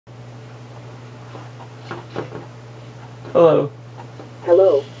Hello.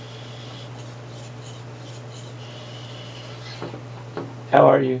 Hello. How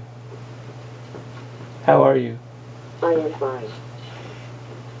are you? How are you? I am fine.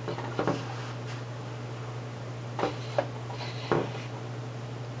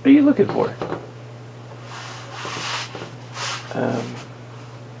 What are you looking for?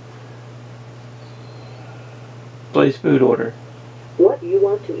 Place food order. What do you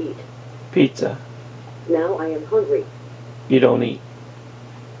want to eat? Pizza. Now I am hungry. You don't eat.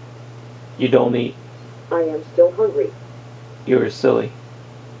 You don't eat. I am still hungry. You're silly.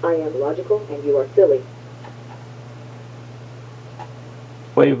 I am logical and you are silly.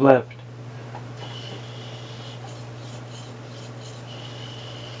 Wave left.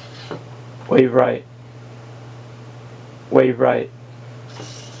 Wave right. Wave right.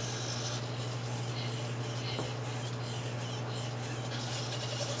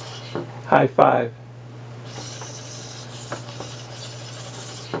 High five.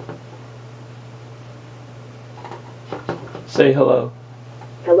 Say hello.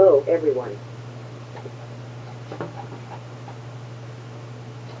 Hello, everyone.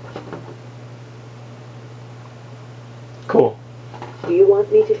 Cool. Do you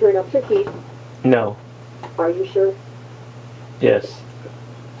want me to turn up the heat? No. Are you sure? Yes.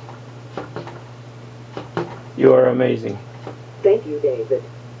 You are amazing. Thank you, David.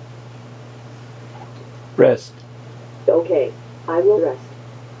 Rest. Okay, I will rest.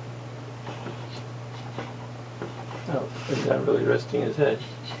 Oh, he's not really resting his head.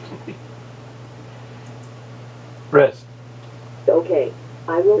 Rest. Okay,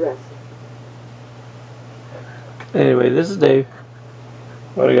 I will rest. Anyway, this is Dave.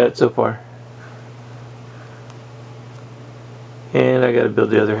 What I got so far. And I gotta build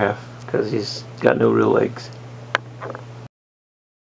the other half because he's got no real legs.